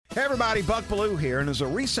Hey everybody, Buck Bellew here, and as a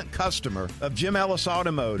recent customer of Jim Ellis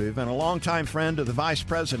Automotive and a longtime friend of the Vice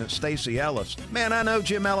President, Stacy Ellis, man, I know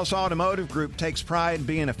Jim Ellis Automotive Group takes pride in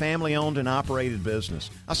being a family-owned and operated business.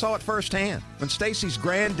 I saw it firsthand. When Stacy's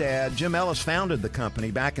granddad, Jim Ellis, founded the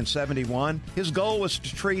company back in '71, his goal was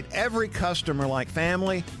to treat every customer like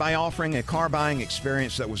family by offering a car buying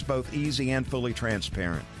experience that was both easy and fully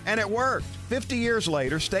transparent. And it worked. 50 years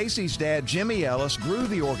later, Stacy's dad, Jimmy Ellis, grew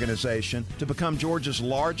the organization to become Georgia's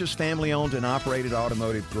largest family-owned and operated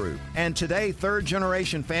automotive group. And today,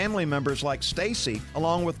 third-generation family members like Stacy,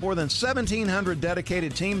 along with more than 1,700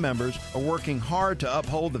 dedicated team members, are working hard to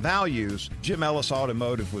uphold the values Jim Ellis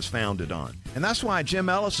Automotive was founded on. And that's why Jim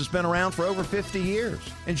Ellis has been around for over 50 years.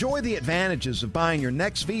 Enjoy the advantages of buying your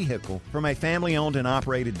next vehicle from a family-owned and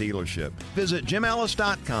operated dealership. Visit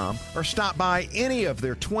jimellis.com or stop by any of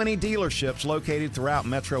their 20 dealerships located throughout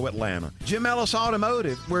Metro Atlanta. Jim Ellis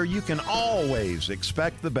Automotive, where you can always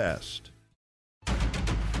expect the best.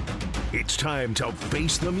 It's time to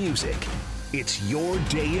face the music. It's your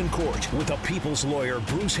day in court with the people's lawyer,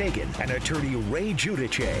 Bruce Hagen, and attorney Ray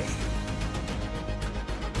Giudice.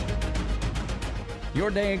 Your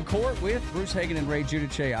day in court with Bruce Hagen and Ray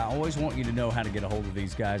Giudice. I always want you to know how to get a hold of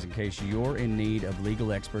these guys in case you're in need of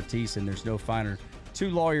legal expertise, and there's no finer two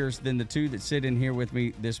lawyers than the two that sit in here with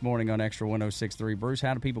me this morning on Extra 106.3. Bruce,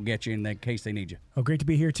 how do people get you in that case they need you? Oh, great to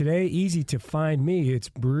be here today. Easy to find me. It's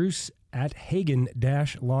Bruce at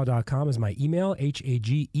hagen-law.com is my email.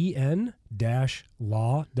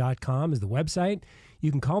 HAGEN-law.com is the website. You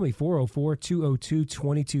can call me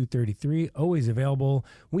 404-202-2233. Always available.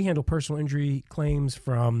 We handle personal injury claims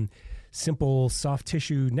from simple soft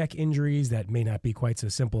tissue neck injuries that may not be quite so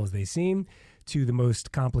simple as they seem to the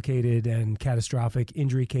most complicated and catastrophic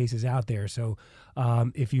injury cases out there. So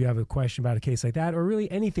if you have a question about a case like that or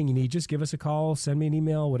really anything you need, just give us a call, send me an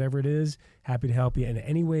email, whatever it is. Happy to help you in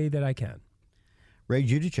any way that I can. Ray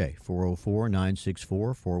Giudice,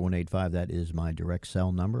 404-964-4185. That is my direct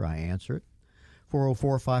cell number. I answer it.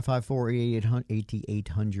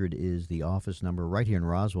 404-554-8800 is the office number right here in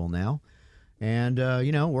Roswell now. And,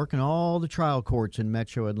 working all the trial courts in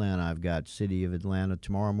Metro Atlanta. I've got City of Atlanta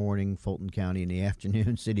tomorrow morning, Fulton County in the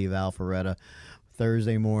afternoon, City of Alpharetta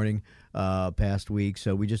Thursday morning, past week.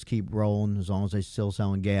 So we just keep rolling as long as they're still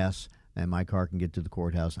selling gas and my car can get to the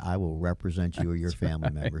courthouse. I will represent you or your family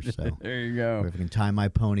members. So there you go. If I can tie my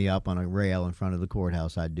pony up on a rail in front of the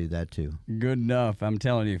courthouse, I'd do that too. Good enough. I'm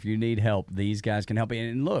telling you, if you need help, these guys can help you.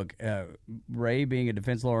 And look, Ray being a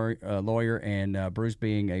defense lawyer and Bruce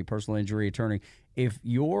being a personal injury attorney, if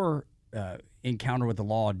your encounter with the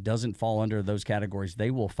law doesn't fall under those categories,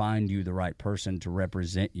 they will find you the right person to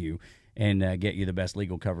represent you and get you the best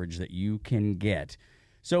legal coverage that you can get.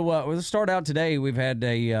 So let's start out today. We've had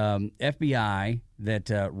a FBI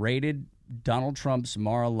that raided Donald Trump's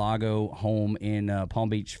Mar-a-Lago home in Palm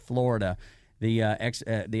Beach, Florida. The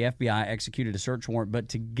FBI executed a search warrant, but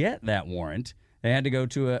to get that warrant, they had to go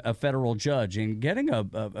to a federal judge. And getting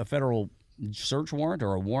a federal search warrant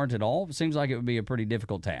or a warrant at all seems like it would be a pretty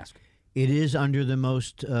difficult task. It is under the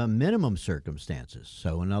most minimum circumstances.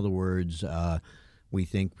 So, in other words, we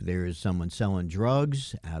think there is someone selling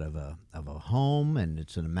drugs out of a home, and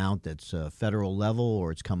it's an amount that's federal level,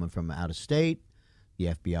 or it's coming from out of state. The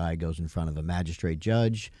FBI goes in front of a magistrate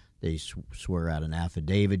judge. They swear out an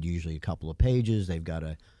affidavit, usually a couple of pages. They've got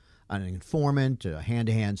an informant, a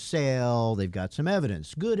hand-to-hand sale. They've got some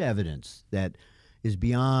evidence, good evidence that is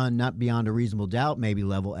not beyond a reasonable doubt, maybe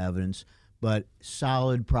level evidence, but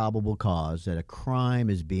solid probable cause that a crime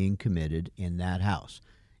is being committed in that house.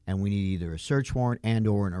 And we need either a search warrant and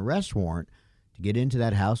or an arrest warrant to get into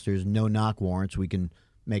that house. There's no knock warrants. We can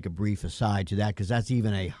make a brief aside to that because that's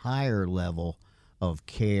even a higher level of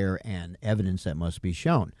care and evidence that must be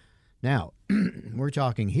shown. Now, we're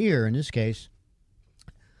talking here, in this case,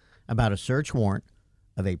 about a search warrant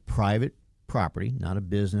of a private property, not a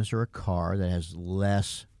business or a car that has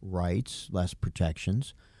less rights, less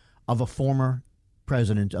protections, of a former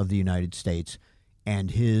president of the United States and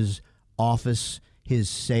his office, his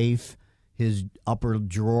safe, his upper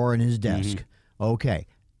drawer in his desk. Mm-hmm. Okay.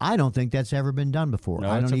 I don't think that's ever been done before. No,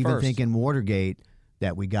 I don't even first. think in Watergate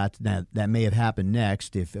that we got that may have happened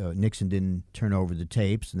next if Nixon didn't turn over the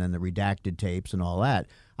tapes and then the redacted tapes and all that.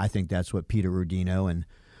 I think that's what Peter Rodino and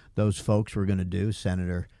those folks were going to do.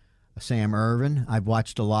 Senator Sam Ervin. I've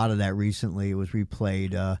watched a lot of that recently. It was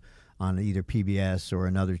replayed on either PBS or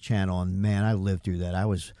another channel, and man, I lived through that. I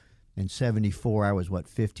was in 74, I was,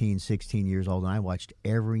 15, 16 years old, and I watched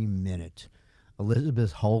every minute.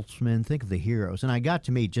 Elizabeth Holtzman, think of the heroes. And I got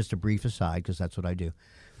to meet, just a brief aside, because that's what I do.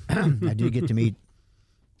 I did get to meet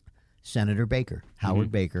Senator Baker,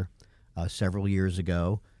 Howard Baker, several years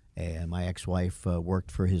ago And my ex-wife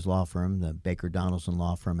worked for his law firm, the Baker Donaldson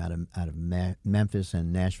law firm out of Memphis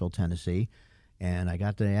and Nashville, Tennessee. And I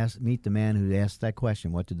got to meet the man who asked that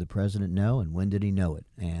question: what did the president know, and when did he know it?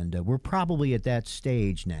 And we're probably at that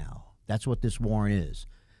stage now. That's what this warrant is.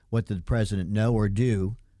 What did the president know or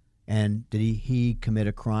do, and did he commit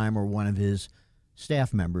a crime, or one of his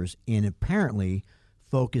staff members, in apparently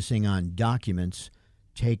focusing on documents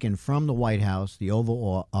taken from the White House, the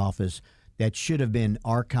Oval Office, that should have been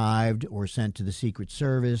archived or sent to the Secret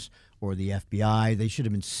Service or the FBI. They should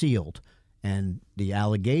have been sealed. And the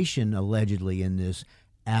allegation allegedly in this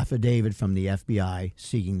affidavit from the FBI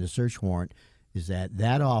seeking the search warrant is that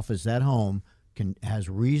that office, that home, has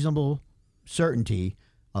reasonable certainty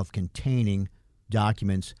of containing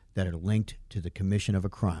documents that are linked to the commission of a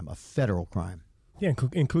crime, a federal crime. Yeah,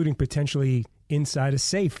 including potentially inside a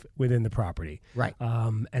safe within the property. Right.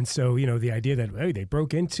 And so, the idea that, hey, they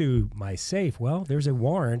broke into my safe, well, there's a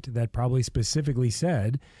warrant that probably specifically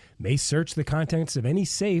said may search the contents of any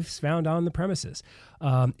safes found on the premises.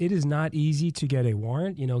 It is not easy to get a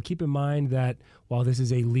warrant. Keep in mind that while this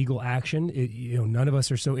is a legal action, none of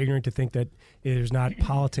us are so ignorant to think that there's not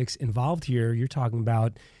politics involved here. You're talking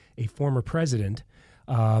about a former president,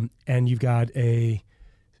 and you've got a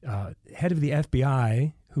head of the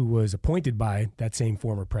FBI who was appointed by that same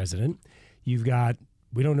former president. You've got,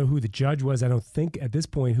 we don't know who the judge was, I don't think at this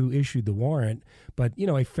point, who issued the warrant, but,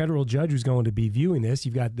 a federal judge who's going to be viewing this.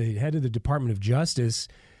 You've got the head of the Department of Justice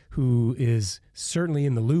who is certainly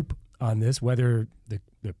in the loop on this, whether the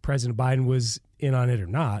President Biden was in on it or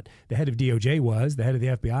not. The head of DOJ was, the head of the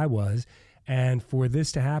FBI was, and for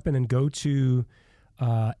this to happen and go to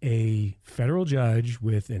a federal judge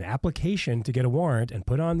with an application to get a warrant and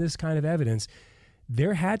put on this kind of evidence,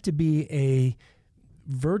 there had to be a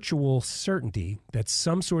virtual certainty that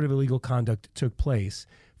some sort of illegal conduct took place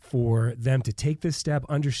for them to take this step,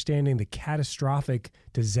 understanding the catastrophic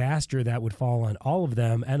disaster that would fall on all of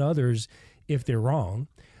them and others if they're wrong,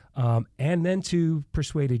 and then to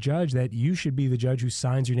persuade a judge that you should be the judge who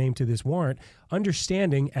signs your name to this warrant,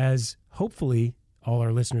 understanding, as hopefully all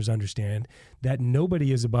our listeners understand, that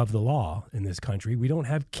nobody is above the law in this country. We don't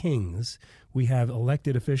have kings. We have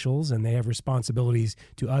elected officials, and they have responsibilities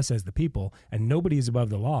to us as the people, and nobody is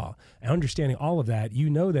above the law. And understanding all of that,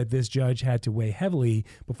 that this judge had to weigh heavily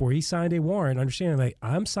before he signed a warrant, understanding that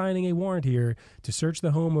I'm signing a warrant here to search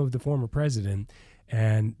the home of the former president,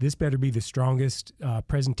 and this better be the strongest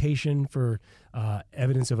presentation for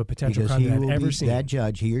evidence of a potential crime that I've ever seen. That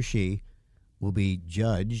judge, he or she, will be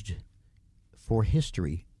judged for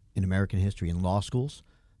history, in American history, in law schools.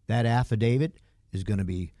 That affidavit is going to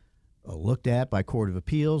be looked at by Court of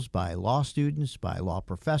Appeals, by law students, by law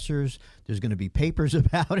professors. There's going to be papers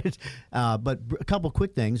about it. But a couple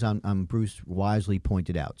quick things Bruce wisely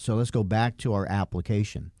pointed out. So let's go back to our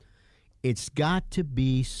application. It's got to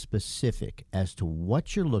be specific as to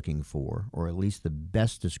what you're looking for, or at least the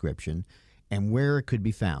best description, and where it could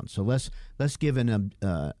be found. So let's give an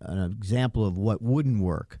example of what wouldn't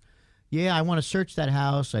work. Yeah, I want to search that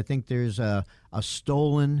house. I think there's a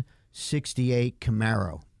stolen 68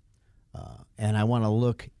 Camaro. And I want to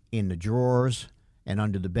look in the drawers and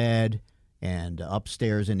under the bed and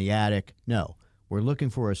upstairs in the attic. No, we're looking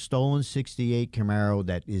for a stolen 68 Camaro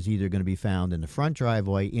that is either going to be found in the front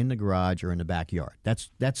driveway, in the garage, or in the backyard.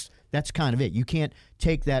 That's kind of it. You can't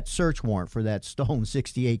take that search warrant for that stolen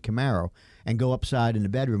 68 Camaro and go upside in the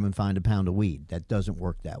bedroom and find a pound of weed. That doesn't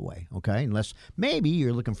work that way, okay? Unless maybe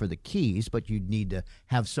you're looking for the keys, but you'd need to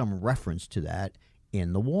have some reference to that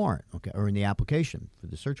in the warrant, okay, or in the application for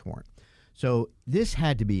the search warrant. So this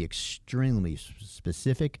had to be extremely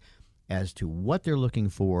specific as to what they're looking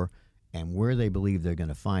for and where they believe they're going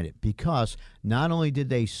to find it, because not only did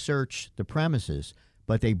they search the premises,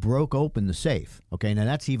 but they broke open the safe. Okay, now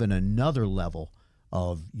that's even another level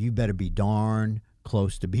of you better be darn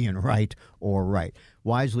close to being right or right.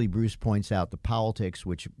 Wisely, Bruce points out the politics,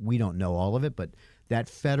 which we don't know all of it, but that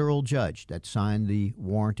federal judge that signed the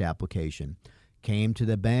warrant application came to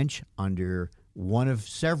the bench under one of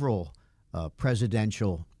several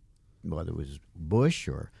presidential, whether it was Bush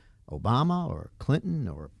or Obama or Clinton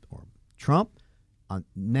or Trump,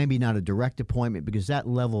 maybe not a direct appointment, because that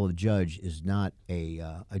level of judge is not a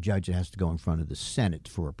judge that has to go in front of the Senate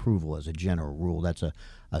for approval as a general rule. That's a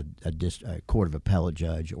Court of Appellate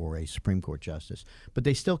judge or a Supreme Court justice. But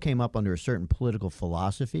they still came up under a certain political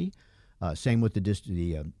philosophy. Same with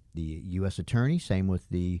the U.S. Attorney, same with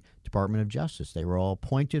the Department of Justice. They were all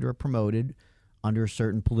appointed or promoted under a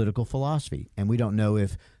certain political philosophy. And we don't know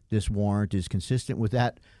if this warrant is consistent with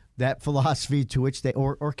that philosophy to which they,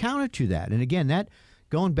 or counter to that. And again, that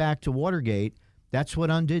going back to Watergate, that's what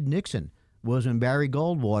undid Nixon. was when Barry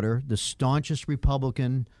Goldwater, the staunchest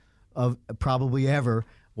Republican of probably ever,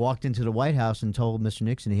 walked into the White House and told Mr.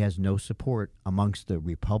 Nixon he has no support amongst the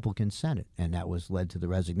Republican Senate, and that was led to the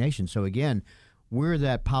resignation. So again, where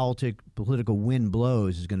that political wind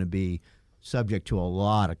blows is going to be subject to a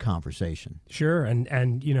lot of conversation. Sure,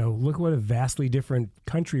 and look what a vastly different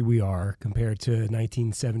country we are compared to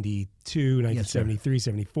 1972, 1973,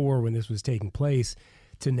 74 when this was taking place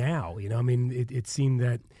to now. It seemed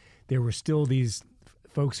that there were still these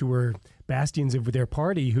folks who were bastions of their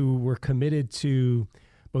party who were committed to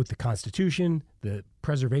both the Constitution, the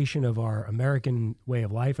preservation of our American way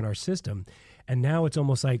of life and our system. And now it's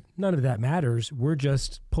almost like none of that matters. We're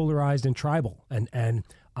just polarized and tribal. And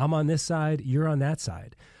I'm on this side, you're on that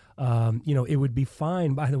side. It would be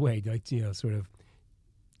fine, by the way, sort of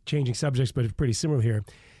changing subjects, but it's pretty similar here.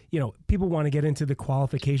 People want to get into the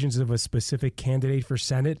qualifications of a specific candidate for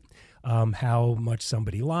Senate, how much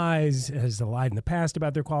somebody lies, has lied in the past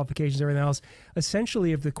about their qualifications, everything else.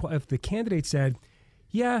 Essentially, if the candidate said,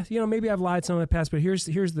 yeah, maybe I've lied some in the past, but here's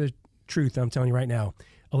the truth I'm telling you right now.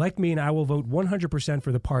 Elect me and I will vote 100%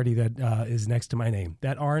 for the party that is next to my name.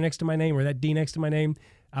 That R next to my name or that D next to my name,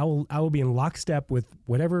 I will be in lockstep with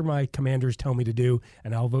whatever my commanders tell me to do,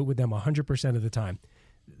 and I'll vote with them 100% of the time.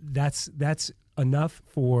 That's enough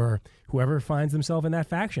for whoever finds themselves in that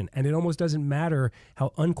faction. And it almost doesn't matter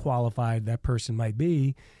how unqualified that person might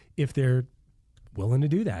be if they're willing to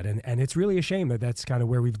do that. And it's really a shame that that's kind of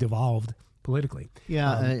where we've devolved politically.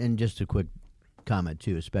 Yeah, and just a quick comment,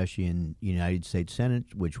 too, especially in the United States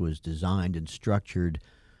Senate, which was designed and structured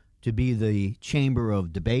to be the chamber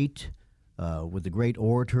of debate, with the great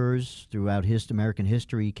orators throughout American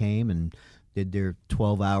history came and did their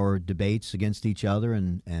 12-hour debates against each other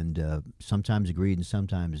and sometimes agreed and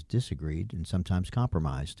sometimes disagreed and sometimes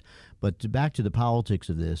compromised. But back to the politics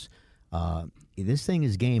of this, this thing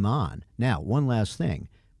is game on. Now, one last thing.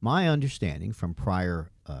 My understanding from prior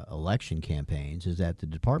election campaigns is that the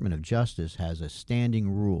Department of Justice has a standing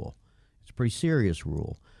rule. It's a pretty serious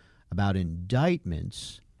rule about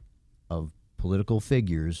indictments of political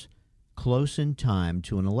figures close in time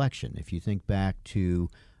to an election. If you think back to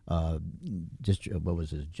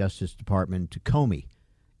Justice Department to Comey,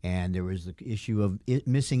 and there was the issue of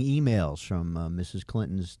missing emails from Mrs.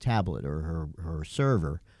 Clinton's tablet or her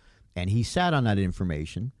server, and he sat on that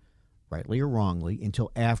information, rightly or wrongly,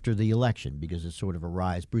 until after the election because it sort of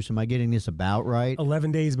arose. Bruce, am I getting this about right?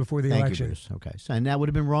 11 days before the Thank election. You, Bruce. Okay, so, and that would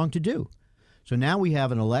have been wrong to do. So now we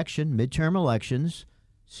have an election, midterm elections,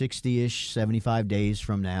 60-ish, 75 days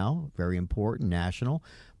from now, very important, national,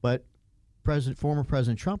 but former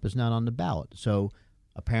President Trump is not on the ballot. So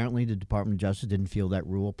apparently the Department of Justice didn't feel that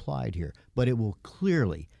rule applied here. But it will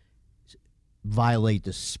clearly violate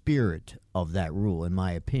the spirit of that rule, in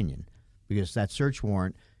my opinion, because that search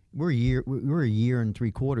warrant, we're a year and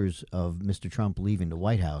 3/4 of Mr. Trump leaving the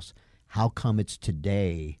White House. How come it's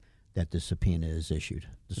today that the subpoena is issued,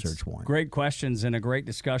 the search warrant? Great questions and a great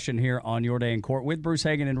discussion here on Your Day in Court with Bruce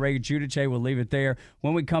Hagan and Ray Giudice. We'll leave it there.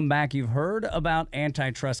 When we come back, you've heard about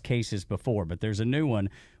antitrust cases before, but there's a new one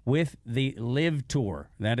with the LIV Tour.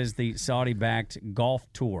 That is the Saudi-backed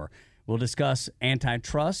golf tour. We'll discuss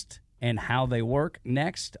antitrust and how they work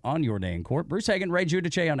next on Your Day in Court. Bruce Hagan, Ray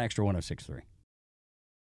Giudice on Extra 106.3.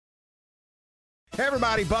 Hey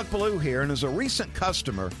everybody, Buck Bellew here, and as a recent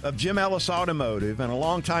customer of Jim Ellis Automotive and a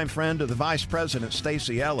longtime friend of the Vice President,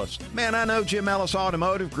 Stacey Ellis, man, I know Jim Ellis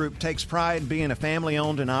Automotive Group takes pride in being a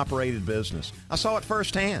family-owned and operated business. I saw it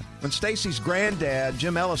firsthand. When Stacey's granddad,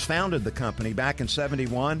 Jim Ellis, founded the company back in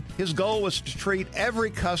 '71, his goal was to treat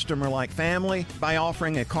every customer like family by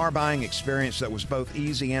offering a car buying experience that was both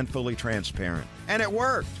easy and fully transparent. And it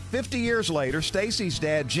worked. 50 years later, Stacey's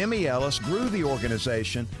dad, Jimmy Ellis, grew the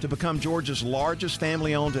organization to become Georgia's largest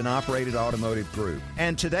family-owned and operated automotive group.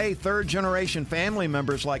 And today, third-generation family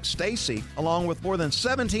members like Stacey, along with more than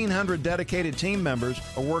 1,700 dedicated team members,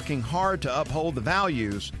 are working hard to uphold the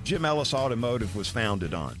values Jim Ellis Automotive was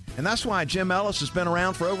founded on. And that's why Jim Ellis has been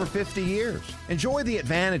around for over 50 years. Enjoy the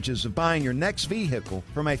advantages of buying your next vehicle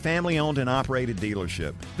from a family-owned and operated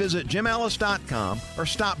dealership. Visit JimEllis.com or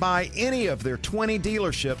stop by any of their 20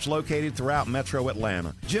 dealerships located throughout Metro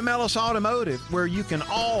Atlanta. Jim Ellis Automotive, where you can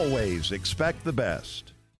always expect the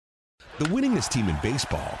best. The winningest team in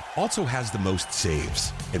baseball also has the most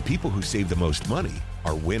saves, and people who save the most money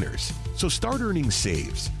are winners. So start earning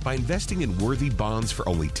saves by investing in Worthy bonds for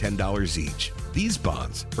only $10 each. These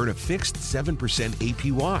bonds earn a fixed 7%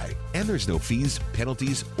 APY, and there's no fees,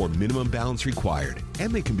 penalties, or minimum balance required,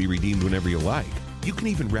 and they can be redeemed whenever you like. You can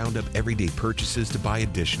even round up everyday purchases to buy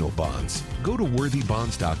additional bonds. Go to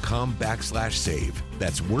worthybonds.com/save.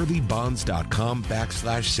 That's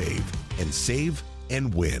worthybonds.com/save and save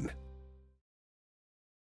and win.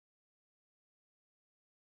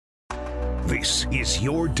 This is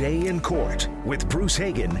Your Day in Court with Bruce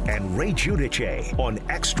Hagan and Ray Giudice on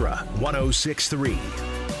Extra 106.3.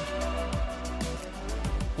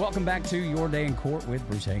 Welcome back to Your Day in Court with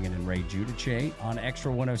Bruce Hagan and Ray Giudice on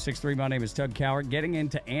Extra 106.3. My name is Tug Cowart. Getting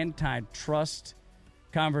into antitrust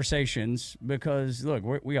conversations because, look,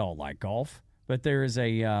 we all like golf, but there is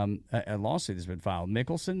a lawsuit that's been filed.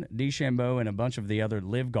 Mickelson, DeChambeau, and a bunch of the other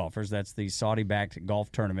live golfers, that's the Saudi-backed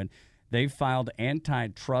golf tournament, they've filed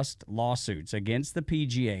antitrust lawsuits against the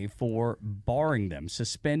PGA for barring them,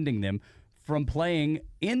 suspending them from playing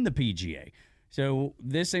in the PGA. So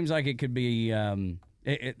this seems like it could be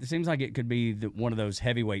it seems like it could be one of those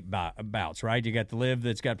heavyweight bouts, right? You got the live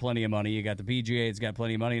that's got plenty of money, you got the PGA that's got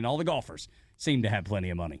plenty of money, and all the golfers seem to have plenty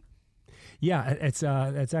of money. Yeah, it's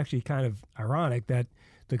actually kind of ironic that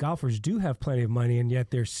the golfers do have plenty of money, and yet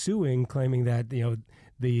they're suing, claiming that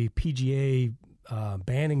the PGA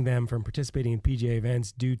banning them from participating in PGA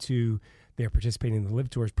events due to their participating in the live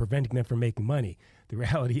tours, preventing them from making money. The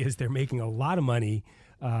reality is they're making a lot of money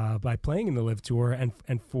by playing in the live tour,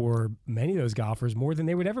 and for many of those golfers, more than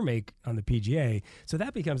they would ever make on the PGA. So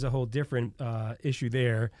that becomes a whole different issue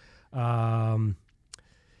there.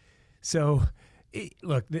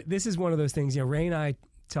 Look, this is one of those things. Ray and I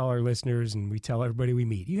tell our listeners, and we tell everybody we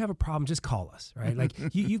meet, you have a problem, just call us, right? Like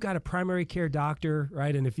you got a primary care doctor,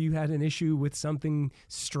 right? And if you had an issue with something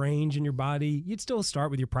strange in your body, you'd still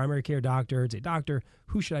start with your primary care doctor and say, doctor,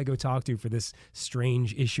 who should I go talk to for this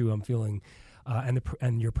strange issue I'm feeling?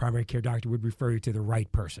 And your primary care doctor would refer you to the right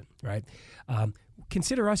person, right?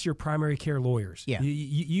 Consider us your primary care lawyers. Yeah.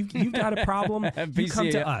 You've got a problem, you come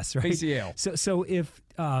to us, right? PCL. So if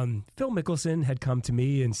Phil Mickelson had come to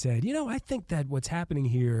me and said, I think that what's happening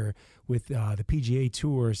here with the PGA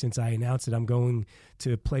Tour, since I announced that I'm going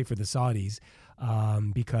to play for the Saudis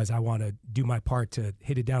because I want to do my part to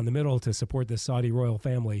hit it down the middle to support the Saudi royal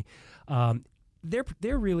family,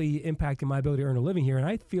 they're really impacting my ability to earn a living here, and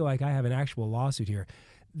I feel like I have an actual lawsuit here.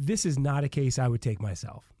 This is not a case I would take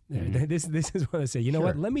myself. Mm-hmm. This is what I say. You know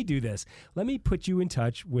what? Let me do this. Let me put you in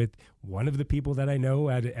touch with one of the people that I know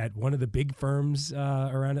at one of the big firms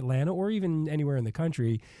around Atlanta or even anywhere in the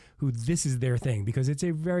country who this is their thing, because it's a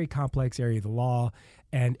very complex area of the law,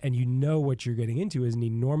 and what you're getting into is an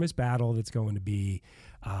enormous battle that's going to be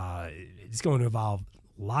it's going to involve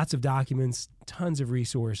lots of documents, tons of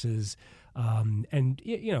resources, and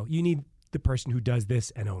you need the person who does this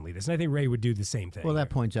and only this. And I think Ray would do the same thing. Well, that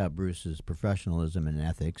points out Bruce's professionalism and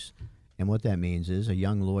ethics. And what that means is a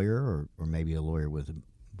young lawyer or maybe a lawyer with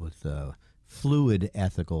fluid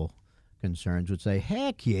ethical concerns would say,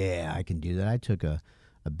 heck yeah, I can do that. I took a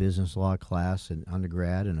business law class in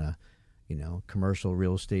undergrad and a commercial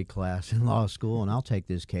real estate class in law school, and I'll take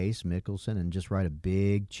this case, Mickelson, and just write a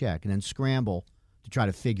big check and then scramble to try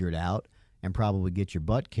to figure it out and probably get your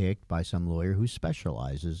butt kicked by some lawyer who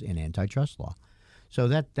specializes in antitrust law. So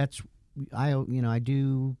that's I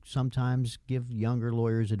do sometimes give younger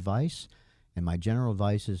lawyers advice, and my general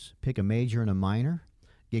advice is pick a major and a minor,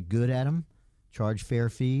 get good at them, charge fair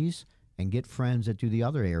fees, and get friends that do the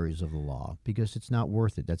other areas of the law, because it's not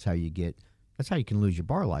worth it. That's how you can lose your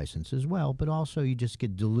bar license as well, but also you just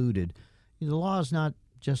get diluted. The law is not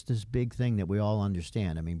just this big thing that we all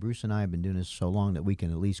understand. I mean, Bruce and I have been doing this so long that we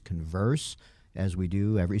can at least converse, as we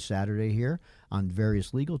do every Saturday here, on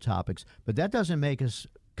various legal topics, but that doesn't make us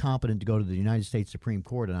competent to go to the United States Supreme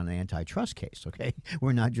Court on an antitrust case, okay?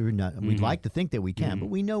 We're not we'd like to think that we can, but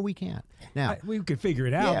we know we can't. Now, we could figure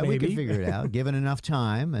it out, yeah, maybe. we could figure it out, given enough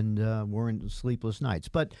time, and we're in sleepless nights.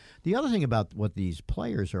 But the other thing about what these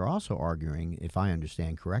players are also arguing, if I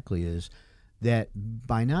understand correctly, is that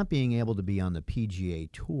by not being able to be on the PGA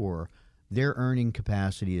Tour, their earning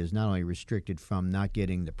capacity is not only restricted from not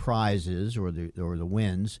getting the prizes or the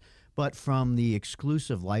wins, but from the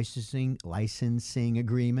exclusive licensing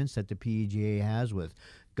agreements that the PGA has with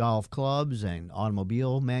golf clubs and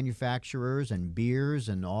automobile manufacturers and beers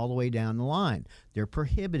and all the way down the line. They're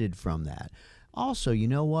prohibited from that. Also, you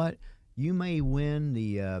know what? You may win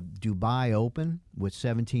the Dubai Open with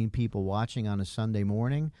 17 people watching on a Sunday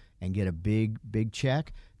morning and get a big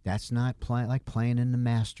check. That's not like playing in the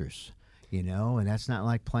Masters, and that's not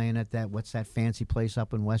like playing at what's that fancy place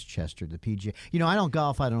up in Westchester, the PGA. I don't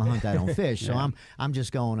golf, I don't hunt, I don't fish, so I'm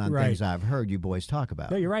just going on things I've heard you boys talk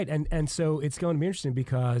about. No, you're right, and so it's going to be interesting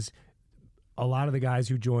because a lot of the guys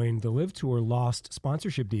who joined the Live Tour lost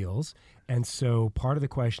sponsorship deals, and so part of the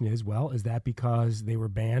question is, well, is that because they were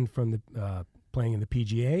banned from the playing in the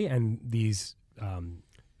PGA and these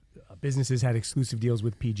businesses had exclusive deals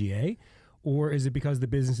with PGA? Or is it because the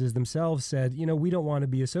businesses themselves said, we don't want to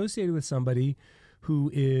be associated with somebody who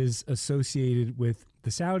is associated with the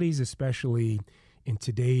Saudis, especially in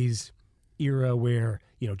today's era where,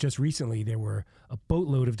 just recently there were a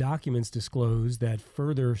boatload of documents disclosed that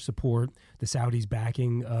further support the Saudis'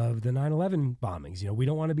 backing of the 9/11 bombings. We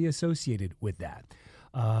don't want to be associated with that.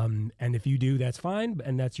 And if you do, that's fine,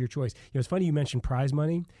 and that's your choice. It's funny you mentioned prize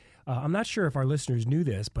money. I'm not sure if our listeners knew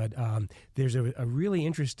this, but there's a really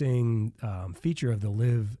interesting feature of the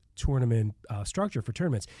LIV tournament structure for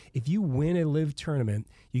tournaments. If you win a LIV tournament,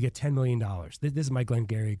 you get $10 million. This is my Glenn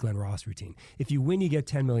Ross routine. If you win, you get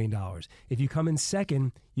 $10 million. If you come in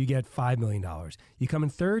second, you get $5 million. You come in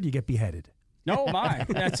third, you get beheaded. Oh, my. Look,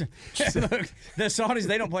 the Saudis,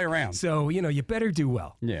 they don't play around. So, you better do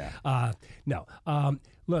well. Yeah.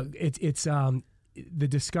 Look, it's the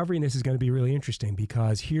discovery in this is going to be really interesting,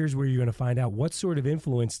 because here's where you're going to find out what sort of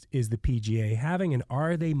influence is the PGA having, and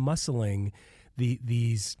are they muscling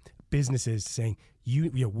these businesses saying,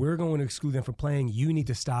 we're going to exclude them from playing. You need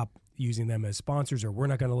to stop using them as sponsors, or we're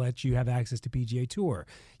not going to let you have access to PGA Tour.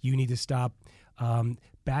 You need to stop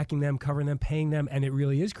backing them, covering them, paying them, and it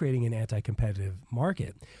really is creating an anti-competitive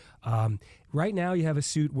market. Right now you have a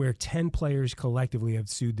suit where 10 players collectively have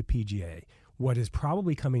sued the PGA. What is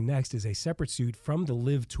probably coming next is a separate suit from the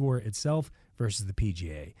LIV Tour itself versus the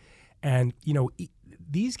PGA. And,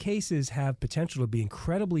 these cases have potential to be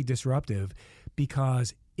incredibly disruptive,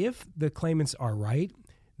 because if the claimants are right,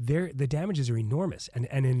 the damages are enormous. And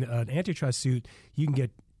in an antitrust suit, you can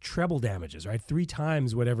get treble damages, right? 3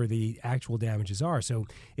 times whatever the actual damages are. So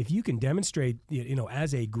if you can demonstrate,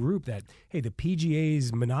 as a group that, hey, the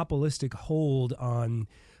PGA's monopolistic hold on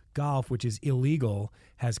golf, which is illegal,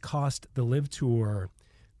 has cost the LIV Tour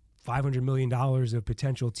 $500 million of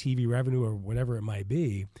potential TV revenue or whatever it might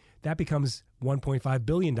be, that becomes $1.5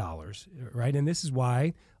 billion, right? And this is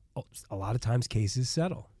why a lot of times cases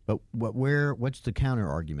settle. But what's the counter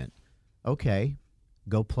argument? Okay,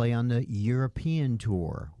 go play on the European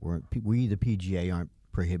Tour. We, the PGA, aren't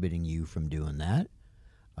prohibiting you from doing that.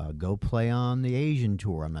 Go play on the Asian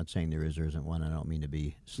Tour. I'm not saying there is or isn't one. I don't mean to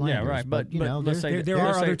be slanderous. Yeah, right. But there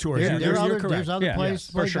are other tours. There's other places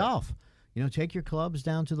to play sure. golf. Take your clubs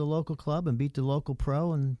down to the local club and beat the local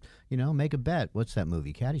pro, and make a bet. What's that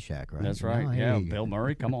movie? Caddyshack, right? That's right. Yeah, Bill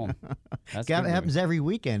Murray. Come on. That happens every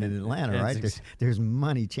weekend in Atlanta, right? There's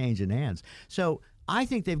money changing hands. So I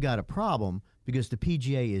think they've got a problem, because the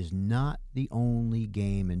PGA is not the only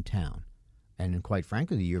game in town, and quite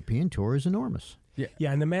frankly, the European Tour is enormous.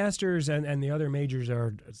 Yeah, and the Masters and the other majors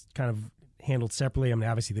are kind of handled separately. I mean,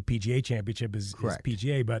 obviously the PGA Championship is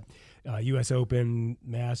PGA, but U.S. Open,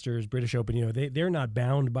 Masters, British Open, they're not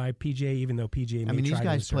bound by PGA, even though PGA may these try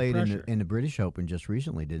guys to played pressure. in the British Open just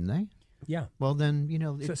recently, didn't they? Yeah. Well, then, it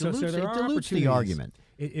dilutes the argument.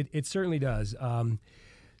 It certainly does.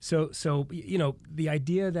 So the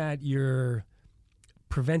idea that you're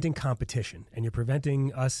preventing competition and you're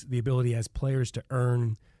preventing us the ability as players to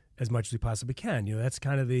earn as much as we possibly can. That's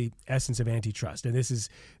kind of the essence of antitrust. And this is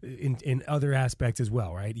in other aspects as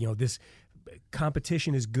well, right? This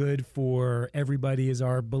competition is good for everybody is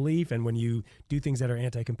our belief. And when you do things that are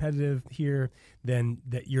anti-competitive here, then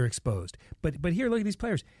that you're exposed. But here, look at these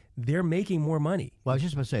players. They're making more money. Well, I was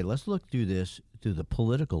just going to say, let's look through this through the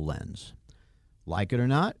political lens. Like it or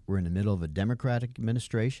not, we're in the middle of a Democratic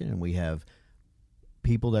administration, and we have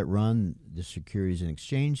people that run the Securities and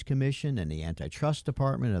Exchange Commission and the Antitrust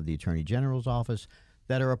Department of the Attorney General's office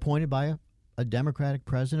that are appointed by a Democratic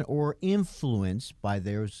president or influenced by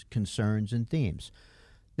their concerns and themes.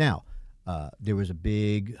 Now, there was a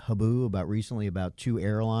big haboo recently about 2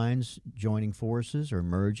 airlines joining forces or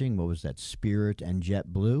merging. What was that, Spirit and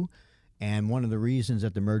JetBlue? And one of the reasons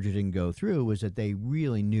that the merger didn't go through was that they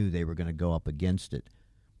really knew they were going to go up against it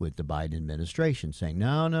with the Biden administration, saying,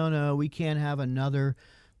 no, we can't have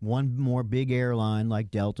one more big airline like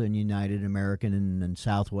Delta and United, American and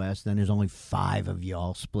Southwest. Then there's only 5 of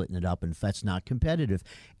y'all splitting it up, and that's not competitive.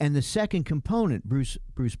 And the second component, Bruce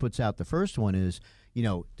puts out the first one is,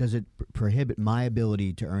 does it prohibit my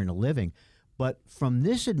ability to earn a living? But from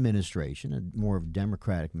this administration, a more of a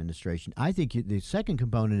Democratic administration, I think the second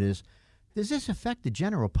component is, does this affect the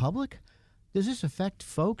general public? Does this affect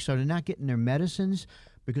folks? Are they not getting their medicines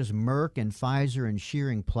because Merck and Pfizer and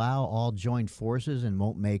Schering-Plough all joined forces and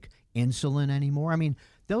won't make insulin anymore? I mean,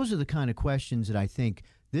 those are the kind of questions that I think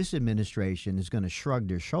this administration is going to shrug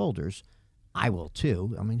their shoulders. I will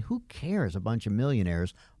too. I mean, who cares? A bunch of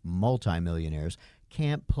millionaires, multimillionaires,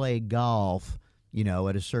 can't play golf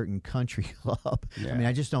at a certain country club. I mean,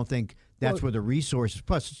 I just don't think that's where the resources.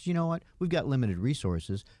 Plus, you know what? We've got limited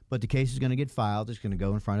resources, but the case is going to get filed. It's going to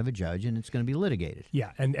go in front of a judge, and it's going to be litigated.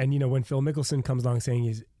 Yeah, and when Phil Mickelson comes along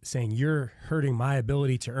saying you're hurting my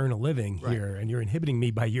ability to earn a living here, and you're inhibiting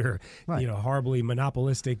me by your horribly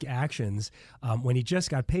monopolistic actions, when he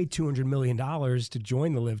just got paid $200 million to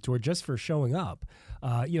join the Live Tour just for showing up,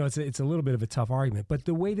 it's a little bit of a tough argument. But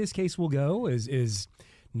the way this case will go is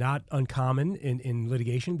not uncommon in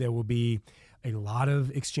litigation. There will be a lot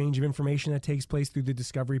of exchange of information that takes place through the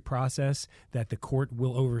discovery process that the court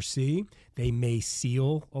will oversee. They may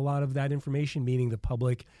seal a lot of that information, meaning the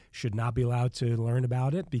public should not be allowed to learn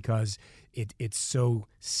about it because it's so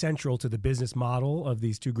central to the business model of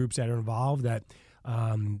these two groups that are involved that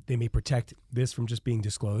they may protect this from just being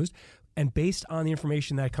disclosed. And based on the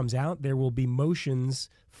information that comes out, there will be motions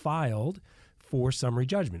filed for summary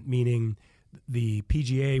judgment, meaning the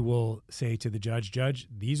PGA will say to the judge,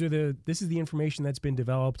 this is the information that's been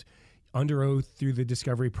developed under oath through the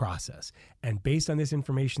discovery process. And based on this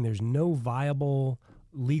information, there's no viable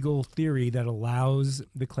legal theory that allows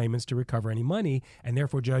the claimants to recover any money. And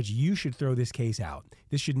therefore, Judge, you should throw this case out.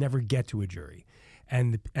 This should never get to a jury.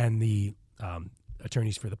 And the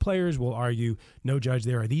attorneys for the players will argue, no, Judge,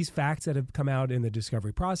 there are these facts that have come out in the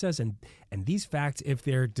discovery process. And these facts, if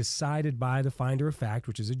they're decided by the finder of fact,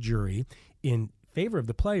 which is a jury, in favor of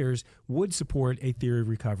the players, would support a theory of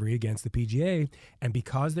recovery against the PGA. And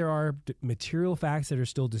because there are material facts that are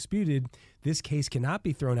still disputed, this case cannot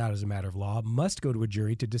be thrown out as a matter of law, must go to a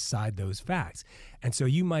jury to decide those facts. And so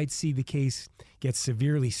you might see the case get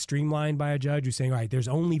severely streamlined by a judge who's saying, all right, there's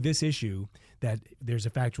only this issue that there's a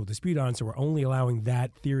factual dispute on, so we're only allowing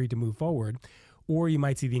that theory to move forward. Or you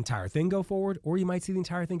might see the entire thing go forward, or you might see the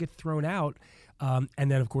entire thing get thrown out.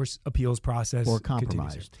 And then, of course, appeals process or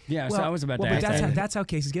compromised. Continues. Yeah, so I was about to ask but that's how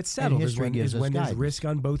cases get settled. Is when there's risk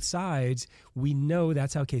on both sides. We know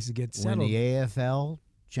that's how cases get settled. When the AFL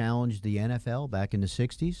challenged the NFL back in the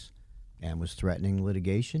 60s and was threatening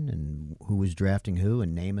litigation and who was drafting who,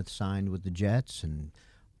 and Namath signed with the Jets, and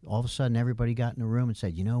all of a sudden everybody got in a room and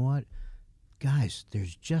said, you know what? Guys,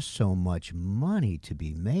 there's just so much money to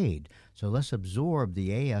be made. So let's absorb the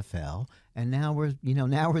AFL, and now we're the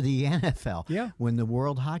NFL. Yeah. When the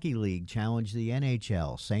World Hockey League challenged the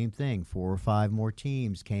NHL, same thing. 4 or 5 more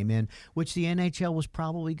teams came in, which the NHL was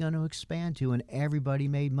probably going to expand to, and everybody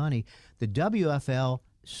made money. The WFL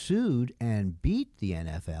sued and beat the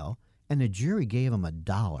NFL, and the jury gave them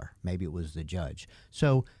 $1. Maybe it was the judge.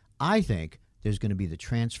 So I think there's going to be the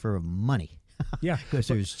transfer of money. Yeah, because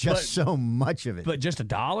there's so much of it. But just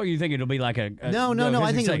 $1? You think it'll be like a no?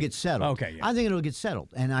 I think it'll get settled. Okay, yeah. I think it'll get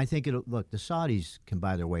settled, and I think it'll look. The Saudis can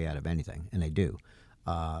buy their way out of anything, and they do.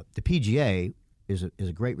 The PGA is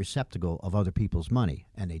a great receptacle of other people's money,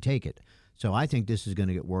 and they take it. So I think this is going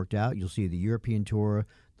to get worked out. You'll see the European Tour,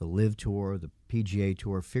 the Live Tour, the PGA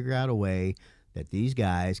Tour figure out a way that these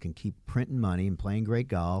guys can keep printing money and playing great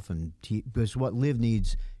golf, and because what Live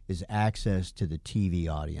needs is access to the TV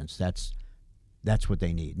audience. That's what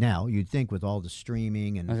they need. Now, you'd think with all the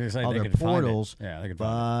streaming and other portals,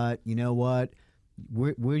 but you know what?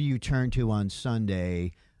 Where do you turn to on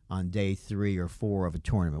Sunday on day 3 or 4 of a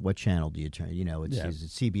tournament? What channel do you turn? Is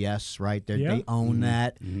it CBS, right? They own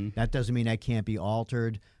that. Mm-hmm. That doesn't mean that can't be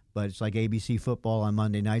altered, but it's like ABC football on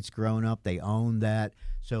Monday nights growing up. They own that.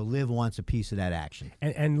 So Liv wants a piece of that action.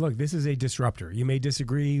 And look, this is a disruptor. You may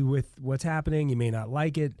disagree with what's happening. You may not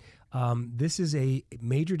like it. This is a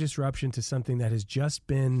major disruption to something that has just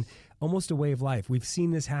been almost a way of life. We've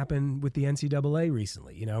seen this happen with the NCAA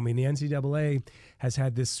recently. The NCAA has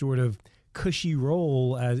had this sort of cushy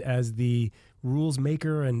role as the rules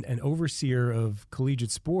maker and overseer of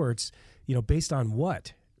collegiate sports, based on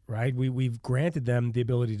what? Right, we've granted them the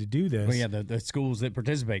ability to do this. Well, yeah, the schools that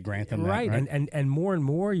participate grant them right. that. Right, and more and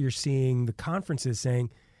more you're seeing the conferences saying,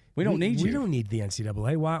 we don't need the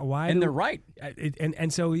NCAA. Why? And they're right.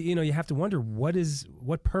 And so you have to wonder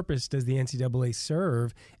what purpose does the NCAA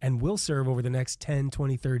serve and will serve over the next 10,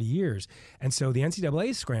 20, 30 years. And so the NCAA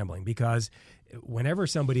is scrambling because whenever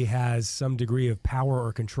somebody has some degree of power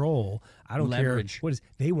or control, I don't Leverage. care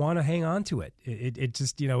they want to hang on to it. It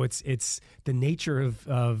just it's the nature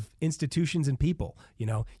of institutions and people.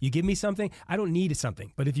 You give me something, I don't need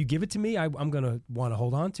something, but if you give it to me, I'm going to want to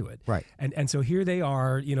hold on to it. Right. And so here they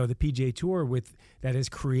are, the PGA Tour that has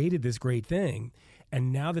created this great thing.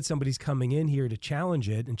 And now that somebody's coming in here to challenge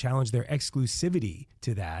it and challenge their exclusivity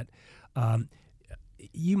to that,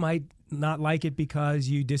 you might not like it because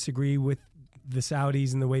you disagree with the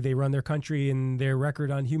Saudis and the way they run their country and their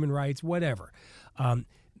record on human rights, whatever.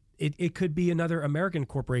 it could be another American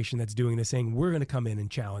corporation that's doing this, saying we're going to come in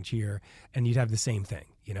and challenge here, and you'd have the same thing,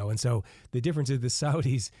 And so the difference is the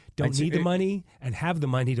Saudis don't need the money and have the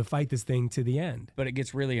money to fight this thing to the end. But it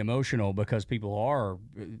gets really emotional because people are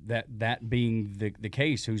that being the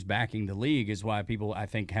case. Who's backing the league is why people, I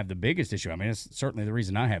think, have the biggest issue. I mean, it's certainly the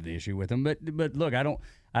reason I have the issue with them. But look, I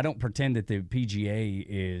don't pretend that the PGA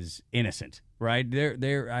is innocent. Right,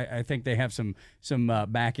 I think they have some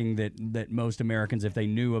backing that most Americans, if they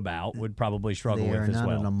knew about, would probably struggle with as well.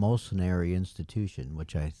 They are not an emulsionary institution,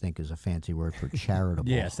 which I think is a fancy word for charitable.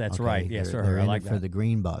 Yes, that's right. Yes, sir. They're I in like it for that. the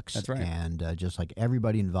green bucks. That's right. And just like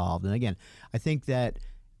everybody involved. And again, I think that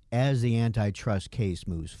as the antitrust case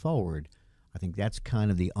moves forward, I think that's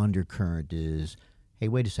kind of the undercurrent is, hey,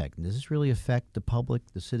 wait a second, does this really affect the public,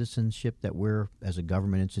 the citizenship that we're, as a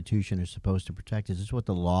government institution, are supposed to protect? Is this what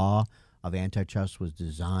the law of antitrust was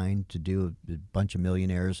designed to do? A bunch of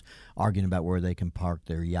millionaires arguing about where they can park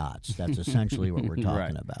their yachts. That's essentially what we're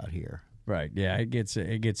talking about here. Right. Yeah. It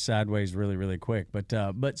gets sideways really, really quick. But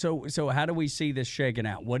so how do we see this shaking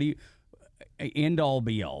out? What do you end all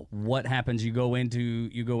be all? What happens? You go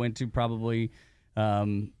into probably A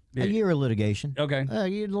year of litigation. Okay.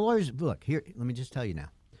 The lawyers, look here. Let me just tell you now.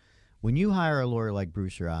 When you hire a lawyer like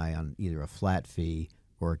Bruce or I on either a flat fee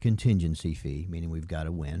or a contingency fee, meaning we've got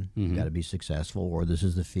to win, we've got to be successful, or this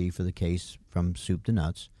is the fee for the case from soup to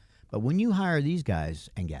nuts. But when you hire these guys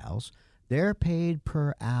and gals, they're paid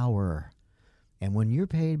per hour. And when you're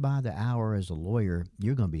paid by the hour as a lawyer,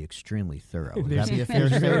 you're going to be extremely thorough. Would that be a fair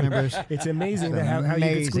statement, members? It's amazing how you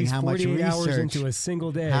can squeeze 48 hours into a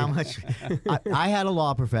single day. How much? I had a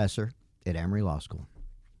law professor at Emory Law School,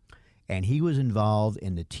 and he was involved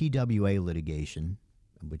in the TWA litigation,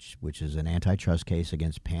 which is an antitrust case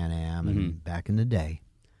against Pan Am and back in the day.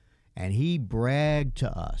 And he bragged to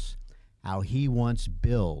us how he once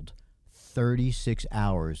billed 36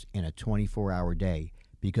 hours in a 24-hour day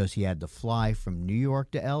because he had to fly from New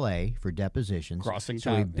York to L.A. for depositions. Crossing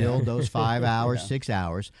so he time. billed those 5 hours, 6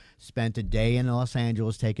 hours, spent a day in Los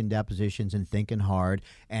Angeles taking depositions and thinking hard,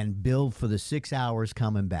 and billed for the 6 hours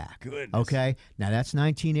coming back. Goodness. Okay? Now, that's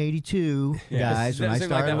 1982, guys, when I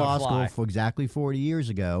started law school for exactly 40 years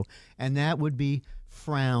ago, and that would be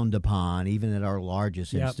frowned upon even at our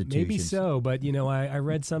largest institutions. Maybe so, but I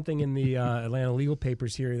read something in the Atlanta legal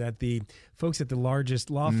papers here that the folks at the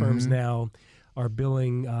largest law firms now are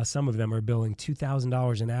billing, some of them are billing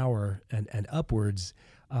 $2,000 an hour and upwards.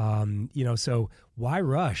 So why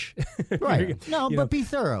rush? Right. No, but be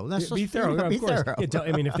thorough. Be thorough, of course. Thorough.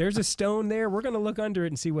 I mean, if there's a stone there, we're going to look under it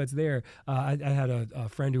and see what's there. I had a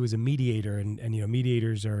friend who was a mediator, and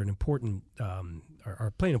mediators are an important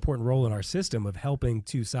are playing an important role in our system of helping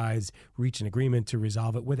two sides reach an agreement to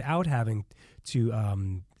resolve it without having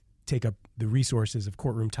to take up the resources of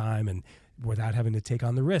courtroom time and without having to take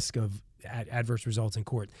on the risk of adverse results in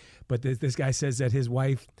court. But this guy says that his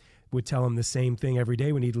wife would tell him the same thing every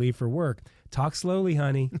day when he'd leave for work. Talk slowly,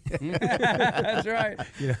 honey. That's right.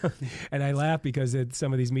 And I laugh because at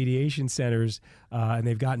some of these mediation centers, and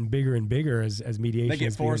they've gotten bigger and bigger as mediation. They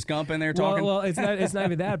get Forrest Gump in there talking. Well, it's not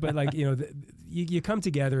even that, but you come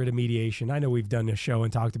together at a mediation. I know we've done a show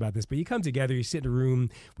and talked about this, but you come together, you sit in a room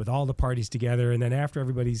with all the parties together, and then after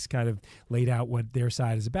everybody's kind of laid out what their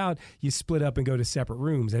side is about, you split up and go to separate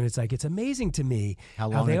rooms. And it's amazing to me how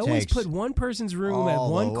long they it always takes. put one person's room at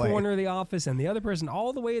one corner of the office and the other person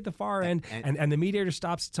all the way at the far end. And the mediator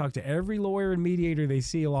stops to talk to every lawyer and mediator they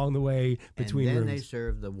see along the way between rooms. And then rooms. they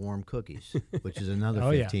serve the warm cookies, which is another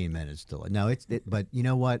 15 minutes to. No, but you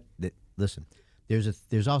know what? Listen,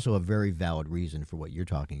 there's also a very valid reason for what you're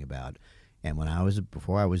talking about. And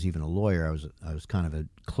before I was even a lawyer, I was kind of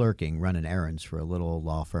clerking, running errands for a little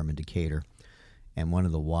law firm in Decatur. And one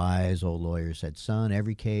of the wise old lawyers said, "Son,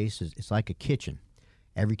 every case it's like a kitchen.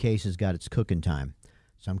 Every case has got its cooking time.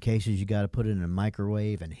 Some cases you got to put it in a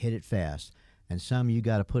microwave and hit it fast, and some you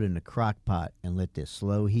got to put it in a crock pot and let the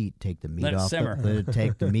slow heat take the meat off. Let it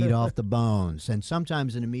take the meat off the bones. And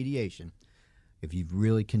sometimes in a mediation, if you're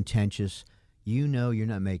really contentious, you're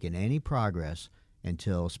not making any progress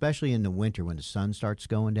until, especially in the winter when the sun starts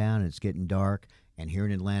going down and it's getting dark. And here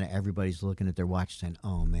in Atlanta, everybody's looking at their watch saying,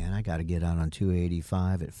 "Oh man, I got to get out on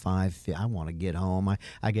 285 at 5. I want to get home.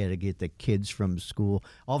 I got to get the kids from school."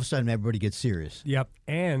 All of a sudden, everybody gets serious. Yep.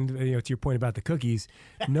 And to your point about the cookies,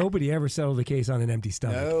 nobody ever settled the case on an empty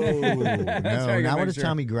stomach. No, not with a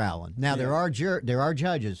tummy growling. Now there are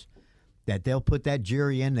judges that they'll put that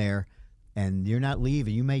jury in there, and you're not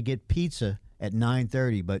leaving. You may get pizza at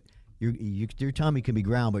 9:30, but your tummy can be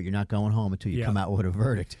ground, but you're not going home until you come out with a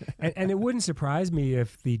verdict. and it wouldn't surprise me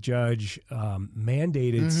if the judge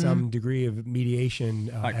mandated some degree of mediation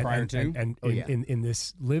in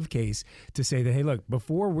this Liv case to say that, hey, look,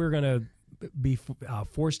 before we're going to be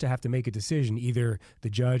forced to have to make a decision, either the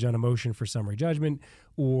judge on a motion for summary judgment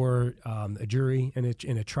or a jury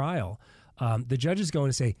in a trial, the judge is going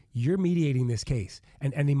to say, you're mediating this case.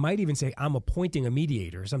 And they might even say, I'm appointing a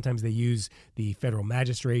mediator. Sometimes they use the federal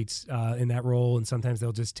magistrates in that role, and sometimes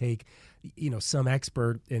they'll just take some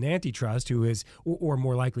expert in antitrust who is, or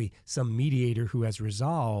more likely some mediator who has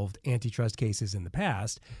resolved antitrust cases in the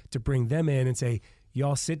past, to bring them in and say,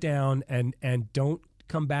 y'all sit down and don't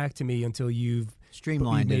come back to me until you've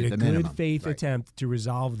made a good faith attempt to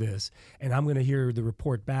resolve this, and I'm going to hear the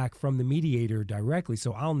report back from the mediator directly,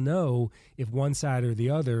 so I'll know if one side or the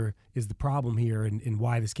other is the problem here and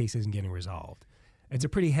why this case isn't getting resolved. It's a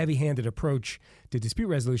pretty heavy-handed approach to dispute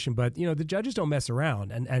resolution, but the judges don't mess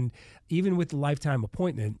around, and even with the lifetime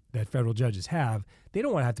appointment that federal judges have, they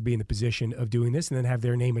don't want to have to be in the position of doing this and then have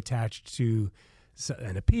their name attached to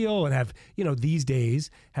an appeal and have, these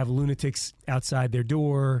days have lunatics outside their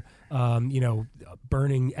door,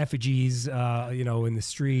 burning effigies, in the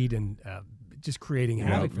street and just creating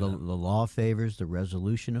havoc. The law favors the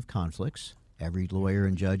resolution of conflicts. Every lawyer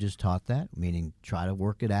and judge is taught that, meaning try to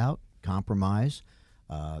work it out, compromise.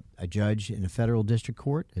 A judge in a federal district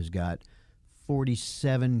court has got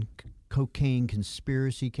 47 cocaine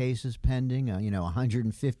conspiracy cases pending,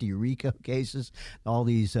 150 RICO cases, all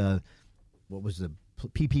these what was the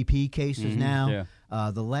PPP cases now.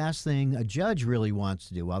 Yeah. The last thing a judge really wants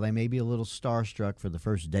to do, while they may be a little starstruck for the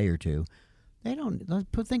first day or two, they don't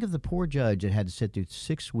think of the poor judge that had to sit through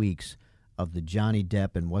 6 weeks of the Johnny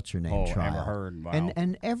Depp and what's-her-name trial. Amber Heard. Wow.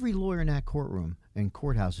 And every lawyer in that courtroom and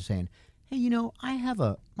courthouse is saying, hey,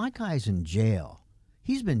 my guy's in jail.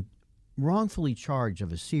 He's been wrongfully charged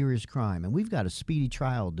of a serious crime, and we've got a speedy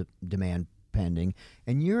trial demand pending,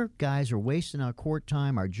 and your guys are wasting our court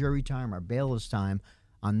time, our jury time, our bailiff's time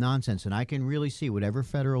on nonsense. And I can really see whatever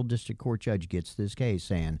federal district court judge gets this case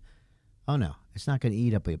saying, oh no, it's not going to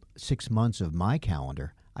eat up 6 months of my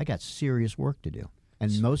calendar. I got serious work to do.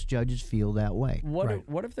 And most judges feel that way.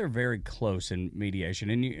 What if they're very close in mediation?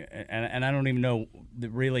 And I don't even know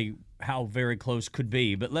really how very close could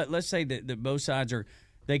be, but let's say that both sides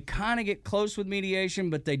they kind of get close with mediation,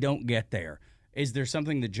 but they don't get there. Is there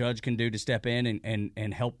something the judge can do to step in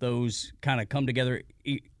and help those kind of come together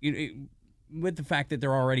with the fact that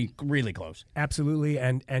they're already really close? Absolutely,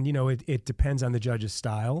 and it depends on the judge's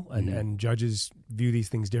style, and judges view these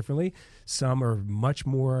things differently. Some are much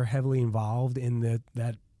more heavily involved in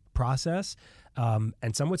that process,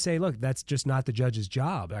 and some would say, look, that's just not the judge's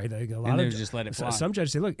job. Right? Just let it fly. Some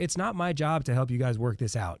judges say, look, it's not my job to help you guys work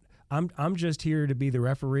this out. I'm just here to be the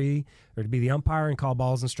referee or to be the umpire and call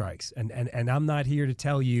balls and strikes. And I'm not here to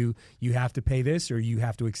tell you have to pay this or you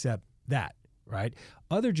have to accept that, right?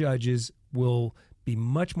 Other judges will be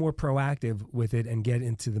much more proactive with it and get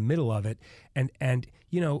into the middle of it. And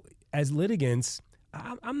as litigants,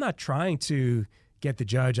 I'm not trying to get the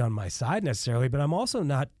judge on my side necessarily, but I'm also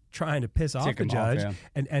not trying to piss off the judge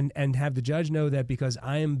and have the judge know that because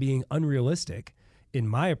I am being unrealistic in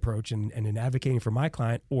my approach and in advocating for my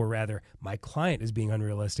client, or rather my client is being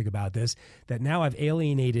unrealistic about this, that now I've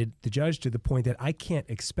alienated the judge to the point that I can't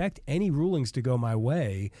expect any rulings to go my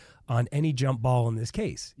way on any jump ball in this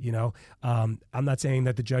case. I'm not saying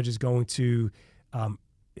that the judge is going to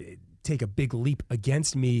take a big leap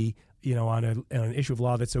against me on an issue of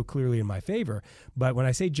law that's so clearly in my favor. But when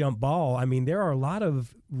I say jump ball, I mean there are a lot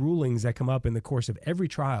of rulings that come up in the course of every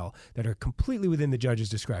trial that are completely within the judge's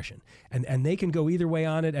discretion. And they can go either way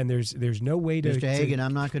on it, and there's no way to... Mr. Hagan,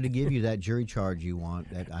 I'm not going to give you that jury charge you want.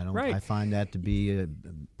 I find that to be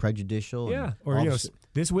prejudicial. Yeah, or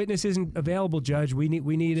this witness isn't available, Judge. We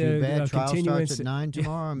need a trial continuance. Starts at 9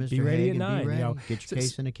 tomorrow, Mr. Be ready Hagan, at 9. Be ready. Get your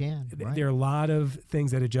case in a can. Right. There are a lot of things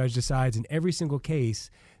that a judge decides in every single case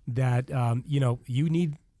that you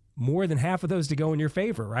need more than half of those to go in your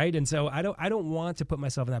favor, right? And so I don't want to put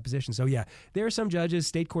myself in that position. So yeah, there are some judges,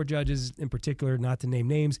 state court judges in particular, not to name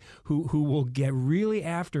names, who will get really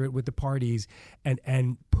after it with the parties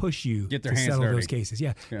and push you to settle those cases.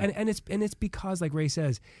 Yeah. And it's because, like Ray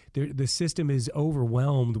says, the system is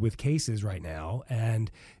overwhelmed with cases right now,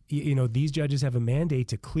 and these judges have a mandate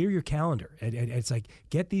to clear your calendar. And it's like,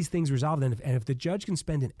 get these things resolved. And if the judge can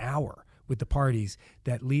spend an hour with the parties,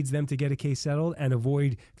 that leads them to get a case settled and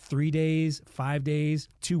avoid 3 days, 5 days,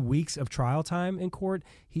 2 weeks of trial time in court,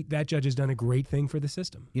 that judge has done a great thing for the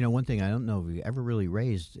system. One thing I don't know if we ever really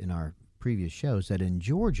raised in our previous shows, that in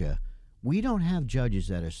Georgia, we don't have judges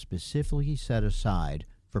that are specifically set aside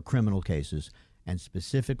for criminal cases and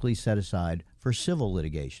specifically set aside for civil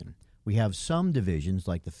litigation. We have some divisions,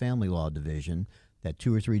 like the family law division, that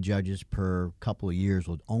 2 or 3 judges per couple of years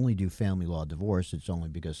will only do family law divorce. It's only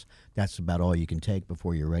because that's about all you can take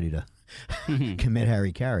before you're ready to commit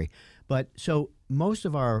hara-kiri. But so most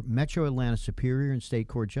of our Metro Atlanta Superior and State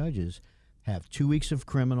Court judges have 2 weeks of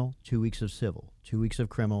criminal, 2 weeks of civil, 2 weeks of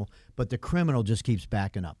criminal, but the criminal just keeps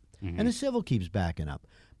backing up. And the civil keeps backing up.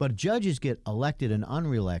 But judges get elected and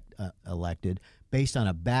elected based on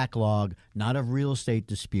a backlog, not of real estate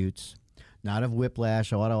disputes, not of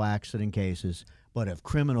whiplash, auto accident cases, but of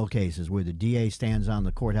criminal cases where the DA stands on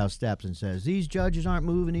the courthouse steps and says, these judges aren't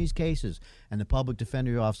moving these cases. And the public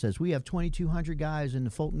defender office says, we have 2,200 guys in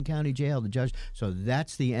the Fulton County Jail. The judge. So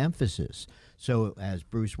that's the emphasis. So as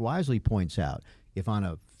Bruce wisely points out, if on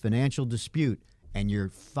a financial dispute and you're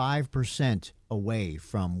 5% away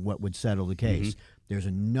from what would settle the case, there's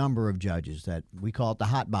a number of judges that we call it the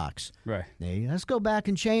hot box. Right. Let's go back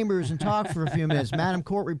in chambers and talk for a few minutes. Madam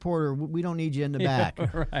Court Reporter, we don't need you in the back.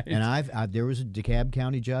 Right. And there was a DeKalb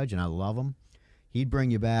County judge, and I love him. He'd bring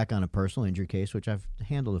you back on a personal injury case, which I've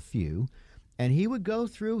handled a few, and he would go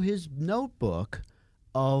through his notebook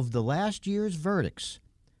of the last year's verdicts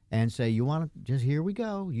and say, you want to, just here we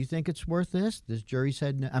go. You think it's worth this? This jury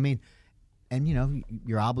said no. I mean, and, you know,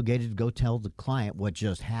 you're obligated to go tell the client what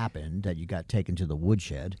just happened, that you got taken to the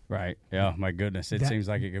woodshed. Right. Yeah, my goodness. It seems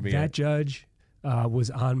like it could be that judge was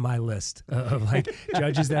on my list of like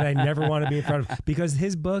judges that I never want to be in front of, because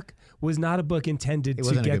his book was not a book intended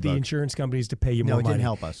to get the insurance companies to pay you more money. No, it didn't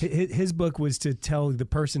help us. His book was to tell the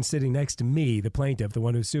person sitting next to me, the plaintiff, the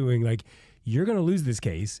one who's suing, like, you're going to lose this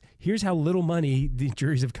case. Here's how little money the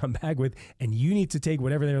juries have come back with, and you need to take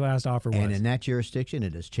whatever their last offer was. And in that jurisdiction,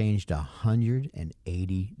 it has changed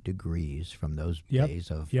 180 degrees from those days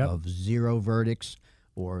of zero verdicts,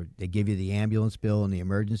 or they give you the ambulance bill and the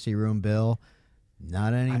emergency room bill.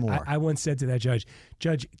 Not anymore. I once said to that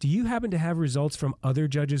judge, do you happen to have results from other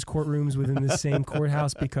judges' courtrooms within the same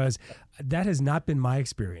courthouse? Because that has not been my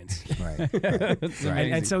experience. Right.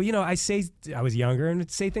 And so, you know, I was younger and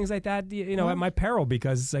would say things like that, you know, at my peril,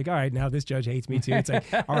 because it's like, all right, now this judge hates me too. It's like,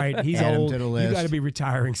 all right, he's Add old. him to the You list. got to be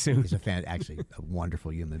retiring soon. He's actually a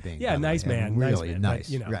wonderful human being. Yeah, nice man. Really nice. But,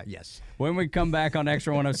 you know. Right, yes. When we come back on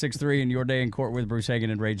Extra 106.3 in Your Day in Court with Bruce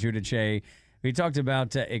Hagan and Ray Giudice, we talked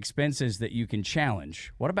about expenses that you can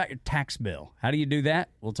challenge. What about your tax bill? How do you do that?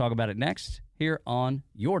 We'll talk about it next here on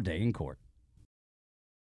Your Day in Court.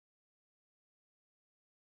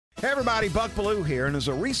 Hey everybody, Buck Ballou here, and as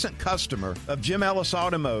a recent customer of Jim Ellis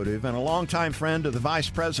Automotive and a longtime friend of the Vice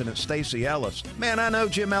President, Stacey Ellis, man, I know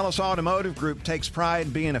Jim Ellis Automotive Group takes pride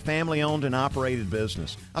in being a family-owned and operated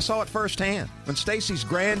business. I saw it firsthand. When Stacey's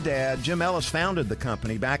granddad, Jim Ellis, founded the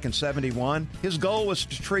company back in '71, his goal was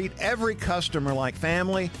to treat every customer like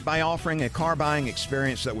family by offering a car buying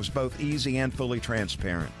experience that was both easy and fully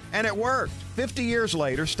transparent. And it worked. 50 years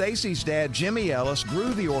later, Stacey's dad, Jimmy Ellis,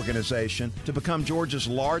 grew the organization to become Georgia's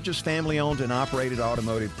largest family-owned and operated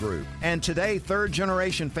automotive group. And today,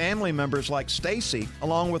 third-generation family members like Stacey,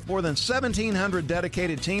 along with more than 1,700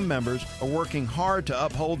 dedicated team members, are working hard to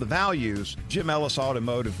uphold the values Jim Ellis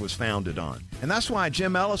Automotive was founded on. And that's why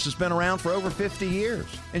Jim Ellis has been around for over 50 years.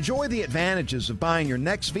 Enjoy the advantages of buying your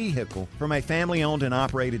next vehicle from a family-owned and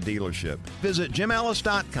operated dealership. Visit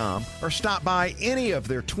JimEllis.com or stop by any of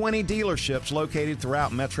their 20 dealerships located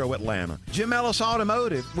throughout Metro Atlanta. Jim Ellis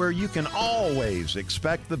Automotive, where you can always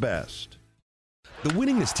expect the best. The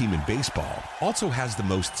winningest team in baseball also has the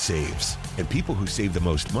most saves, and people who save the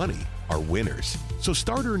most money are winners. So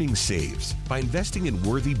start earning saves by investing in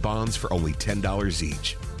worthy bonds for only $10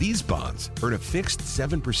 each. These bonds earn a fixed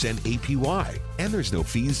 7% APY, and there's no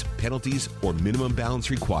fees, penalties, or minimum balance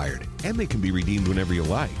required, and they can be redeemed whenever you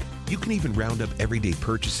like. You can even round up everyday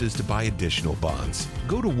purchases to buy additional bonds.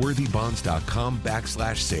 Go to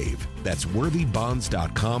worthybonds.com/save. That's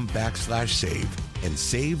worthybonds.com/save, and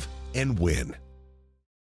save and win.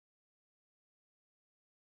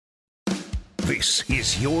 This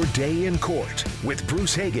is Your Day in Court with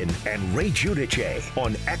Bruce Hagan and Ray Giudice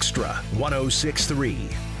on Extra 106.3.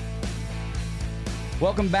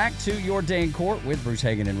 Welcome back to Your Day in Court with Bruce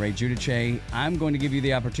Hagan and Ray Giudice. I'm going to give you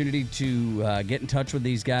the opportunity to get in touch with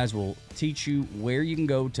these guys. We'll teach you where you can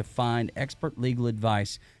go to find expert legal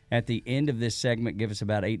advice. At the end of this segment, give us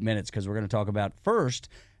about 8 minutes, because we're going to talk about first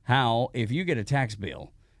how, if you get a tax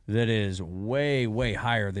bill that is way, way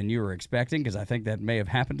higher than you were expecting, because I think that may have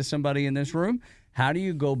happened to somebody in this room, how do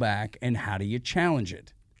you go back and how do you challenge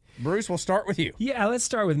it? Bruce, we'll start with you. Yeah, let's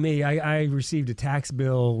start with me. I received a tax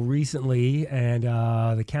bill recently, and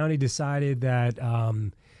the county decided that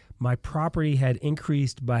my property had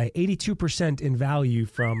increased by 82% in value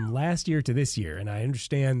from last year to this year. And I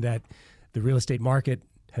understand that the real estate market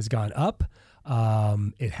has gone up.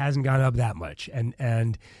 It hasn't gone up that much.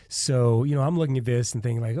 And so, I'm looking at this and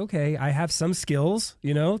thinking like, okay, I have some skills,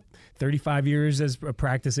 35 years as a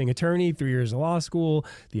practicing attorney, 3 years of law school,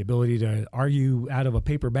 the ability to argue out of a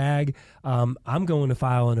paper bag. I'm going to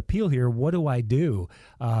file an appeal here. What do I do?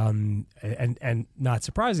 And not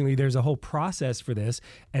surprisingly, there's a whole process for this.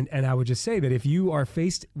 And I would just say that if you are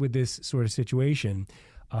faced with this sort of situation,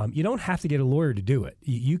 you don't have to get a lawyer to do it.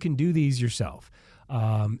 You can do these yourself.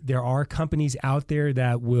 There are companies out there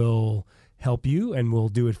that will help you and will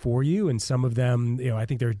do it for you. And some of them, I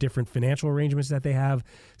think there are different financial arrangements that they have.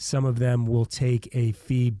 Some of them will take a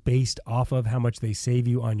fee based off of how much they save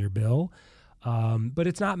you on your bill. But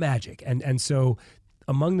it's not magic. And so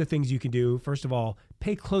among the things you can do, first of all,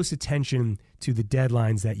 pay close attention to the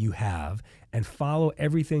deadlines that you have and follow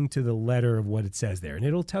everything to the letter of what it says there. And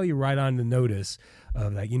it'll tell you right on the notice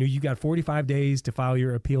of that, you've got 45 days to file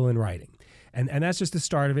your appeal in writing. And that's just the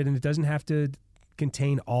start of it, and it doesn't have to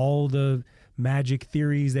contain all the magic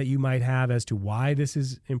theories that you might have as to why this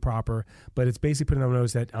is improper, but it's basically putting on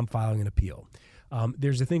notice that I'm filing an appeal.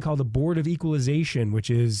 There's a thing called the Board of Equalization, which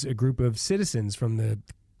is a group of citizens from the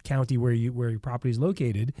county where your property is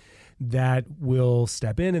located that will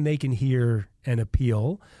step in, and they can hear an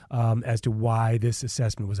appeal as to why this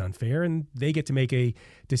assessment was unfair, and they get to make a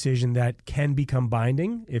decision that can become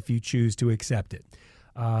binding if you choose to accept it.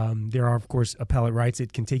 There are, of course, appellate rights.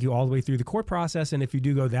 It can take you all the way through the court process, and if you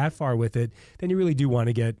do go that far with it, then you really do want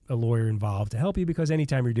to get a lawyer involved to help you, because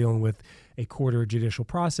anytime you're dealing with a court or a judicial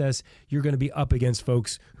process, you're going to be up against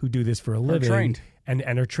folks who do this for a living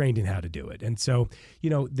and are trained in how to do it. And so,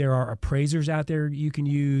 there are appraisers out there you can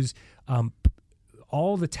use.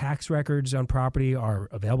 All the tax records on property are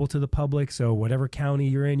available to the public. So whatever county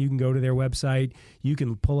you're in, you can go to their website. You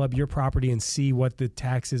can pull up your property and see what the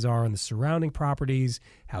taxes are on the surrounding properties,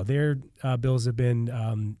 how their bills have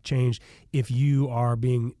been changed. If you are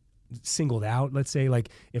being singled out, let's say, like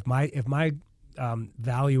if my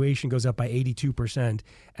valuation goes up by 82%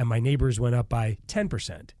 and my neighbors went up by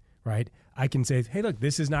 10%, right? I can say, hey, look,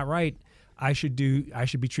 this is not right. I should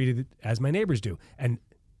be treated as my neighbors do. And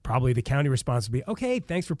probably the county response would be, okay,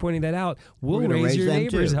 thanks for pointing that out. We'll raise your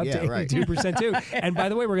neighbors up to 82% too. And by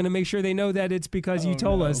the way, we're going to make sure they know that it's because you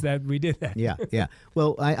told us that we did that. Yeah.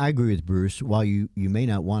 Well, I agree with Bruce. While you may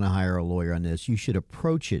not want to hire a lawyer on this, you should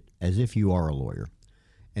approach it as if you are a lawyer.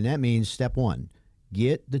 And that means step one,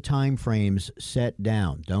 get the time frames set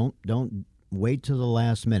down. Don't wait till the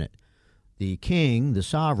last minute. The king, the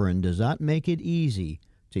sovereign, does not make it easy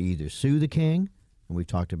to either sue the king, and we've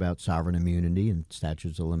talked about sovereign immunity and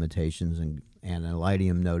statutes of limitations and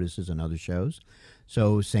analytium notices and other shows.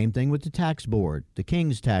 So same thing with the tax board, the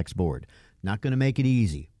King's tax board. Not going to make it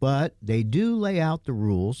easy, but they do lay out the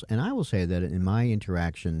rules. And I will say that in my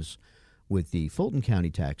interactions with the Fulton County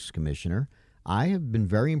Tax Commissioner, I have been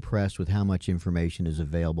very impressed with how much information is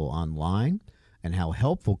available online and how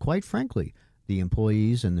helpful, quite frankly, the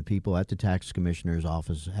employees and the people at the tax commissioner's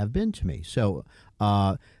office have been to me. So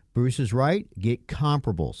Bruce is right. Get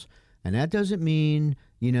comparables. And that doesn't mean,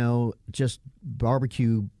 just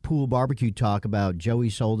pool barbecue talk about Joey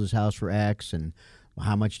sold his house for X and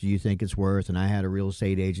how much do you think it's worth? And I had a real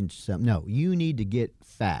estate agent. No, you need to get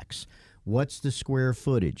facts. What's the square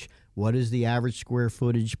footage? What is the average square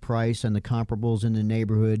footage price and the comparables in the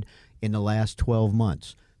neighborhood in the last 12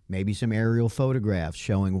 months? Maybe some aerial photographs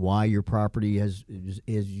showing why your property is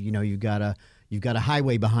you've got a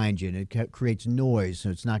highway behind you and it creates noise, so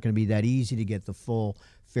it's not going to be that easy to get the full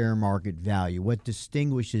fair market value. What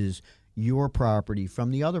distinguishes your property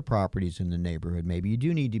from the other properties in the neighborhood? Maybe you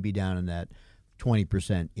do need to be down in that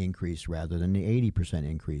 20% increase rather than the 80%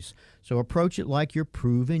 increase. So approach it like you're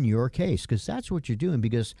proving your case, because that's what you're doing.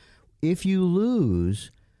 Because if you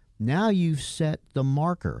lose, now you've set the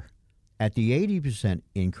marker at the 80%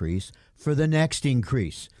 increase for the next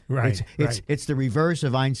increase. Right. It's the reverse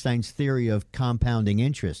of Einstein's theory of compounding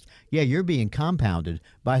interest. Yeah, you're being compounded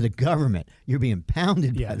by the government. You're being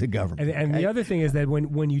pounded by the government. And the other thing is that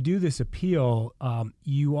when you do this appeal,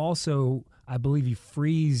 you also, I believe, you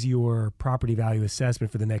freeze your property value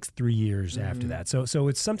assessment for the next 3 years after that. So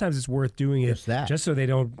it's sometimes it's worth doing it just so they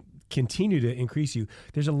don't continue to increase you.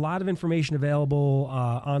 There's a lot of information available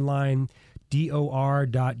online.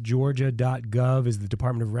 DOR.georgia.gov is the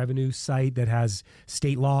Department of Revenue site that has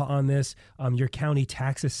state law on this. Your county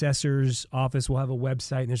tax assessor's office will have a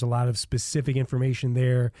website, and there's a lot of specific information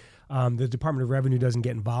there. The Department of Revenue doesn't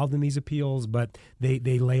get involved in these appeals, but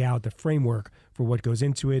they lay out the framework for what goes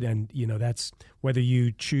into it. And, that's whether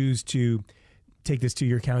you choose to take this to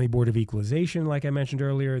your county board of equalization, like I mentioned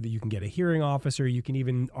earlier, that you can get a hearing officer, you can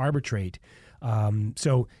even arbitrate.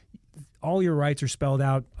 So all your rights are spelled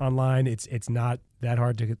out online. It's not that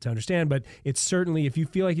hard to understand, but it's certainly, if you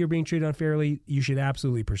feel like you're being treated unfairly, you should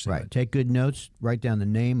absolutely pursue it. Take good notes. Write down the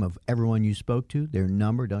name of everyone you spoke to, their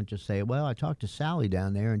number. Don't just say, well, I talked to Sally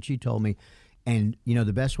down there and she told me. And,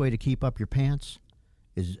 the best way to keep up your pants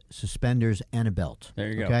is suspenders and a belt. There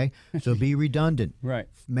you go. Okay? So be redundant. Right.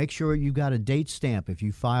 Make sure you've got a date stamp if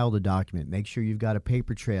you file the document. Make sure you've got a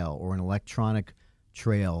paper trail or an electronic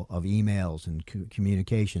trail of emails and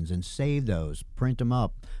communications, and save those. Print them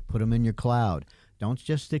up. Put them in your cloud. Don't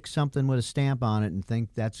just stick something with a stamp on it and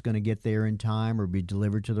think that's going to get there in time or be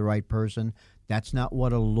delivered to the right person. That's not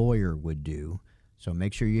what a lawyer would do. So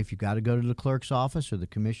make sure if you've got to go to the clerk's office or the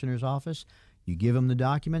commissioner's office, you give them the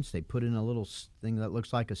documents. They put in a little thing that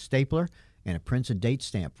looks like a stapler, and it prints a date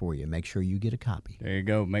stamp for you. Make sure you get a copy. There you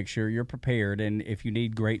go. Make sure you're prepared. And if you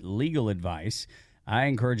need great legal advice, I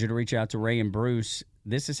encourage you to reach out to Ray and Bruce.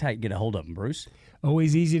 This is how you get a hold of them, Bruce.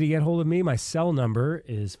 Always easy to get hold of me. My cell number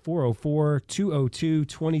is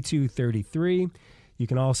 404-202-2233. You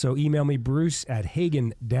can also email me, Bruce at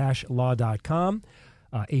hagen-law.com,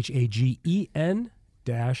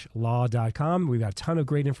 HAGEN-law.com. We've got a ton of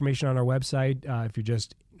great information on our website if you're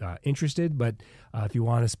just interested. But if you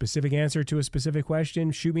want a specific answer to a specific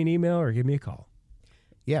question, shoot me an email or give me a call.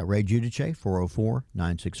 Yeah, Ray Giudice,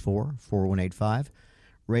 404-964-4185.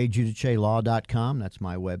 RayGiudiceLaw.com, that's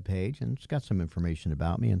my webpage, and it's got some information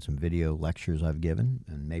about me and some video lectures I've given,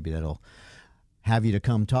 and maybe that'll have you to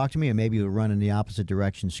come talk to me, and maybe you'll run in the opposite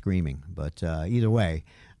direction screaming. But either way,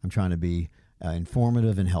 I'm trying to be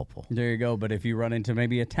informative and helpful. There you go. But if you run into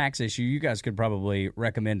maybe a tax issue, you guys could probably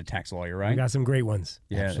recommend a tax lawyer, right? We got some great ones.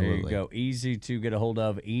 Yeah, Absolutely. There you go. Easy to get a hold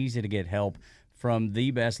of, easy to get help from the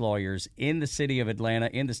best lawyers in the city of Atlanta,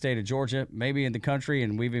 in the state of Georgia, maybe in the country,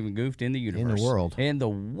 and we've even goofed in the universe. In the world. In the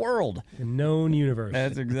world. The known universe.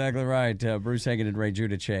 That's exactly right. Bruce Hagen and Ray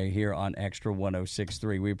Giudice here on Extra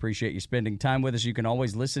 106.3. We appreciate you spending time with us. You can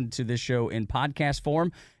always listen to this show in podcast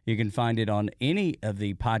form. You can find it on any of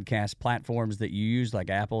the podcast platforms that you use, like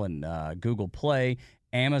Apple and Google Play,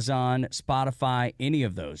 Amazon, Spotify, any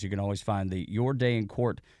of those. You can always find the Your Day in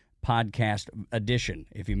Court podcast edition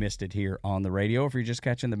if you missed it here on the radio. If you're just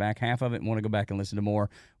catching the back half of it and want to go back and listen to more,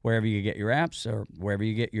 wherever you get your apps or wherever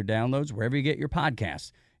you get your downloads, wherever you get your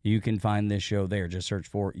podcasts, you can find this show there. Just search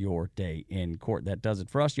for Your Day in Court. That does it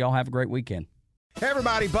for us. Y'all have a great weekend. Hey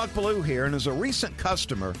everybody, Buck Ballou here, and as a recent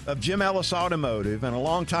customer of Jim Ellis Automotive and a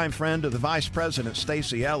longtime friend of the Vice President,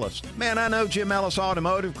 Stacey Ellis, man, I know Jim Ellis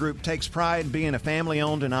Automotive Group takes pride in being a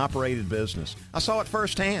family-owned and operated business. I saw it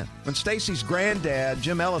firsthand. When Stacey's granddad,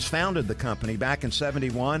 Jim Ellis, founded the company back in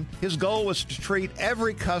 '71, his goal was to treat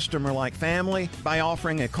every customer like family by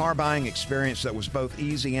offering a car buying experience that was both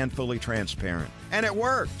easy and fully transparent. And it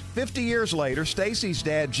worked. 50 years later, Stacey's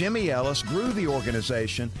dad, Jimmy Ellis, grew the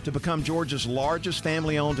organization to become Georgia's largest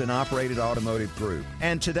family-owned and operated automotive group.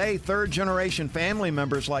 And today, third-generation family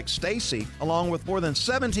members like Stacey, along with more than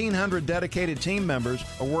 1,700 dedicated team members,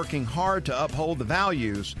 are working hard to uphold the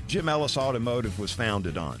values Jim Ellis Automotive was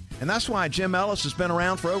founded on. And that's why Jim Ellis has been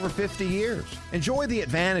around for over 50 years. Enjoy the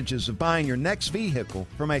advantages of buying your next vehicle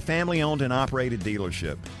from a family-owned and operated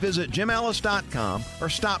dealership. Visit JimEllis.com or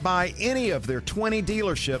stop by any of their 20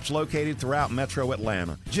 dealerships located throughout Metro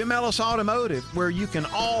Atlanta. Jim Ellis Automotive, where you can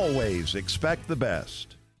always expect the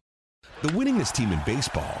best. The winningest team in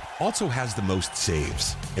baseball also has the most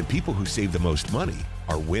saves, and people who save the most money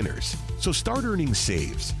are winners. So start earning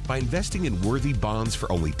saves by investing in worthy bonds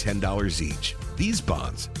for only $10 each. These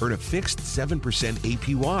bonds earn a fixed 7%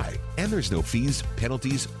 APY, and there's no fees,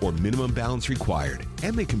 penalties, or minimum balance required,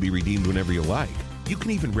 and they can be redeemed whenever you like. You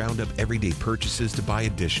can even round up everyday purchases to buy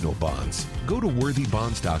additional bonds. Go to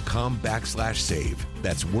worthybonds.com/save.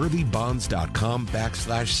 That's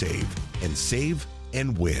worthybonds.com/save and save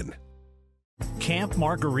and win. Camp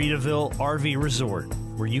Margaritaville RV Resort,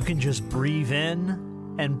 where you can just breathe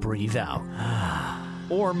in and breathe out.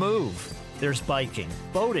 Or move. There's biking,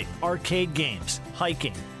 boating, arcade games,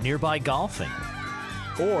 hiking, nearby golfing.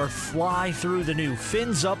 Or fly through the new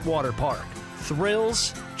Fins Up Water Park.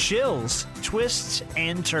 Thrills, chills, twists,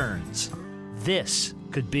 and turns. This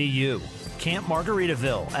could be you. Camp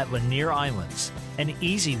Margaritaville at Lanier Islands, an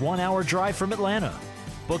easy 1-hour drive from Atlanta.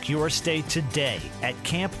 Book your stay today at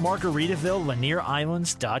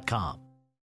campmargaritavillelanierislands.com.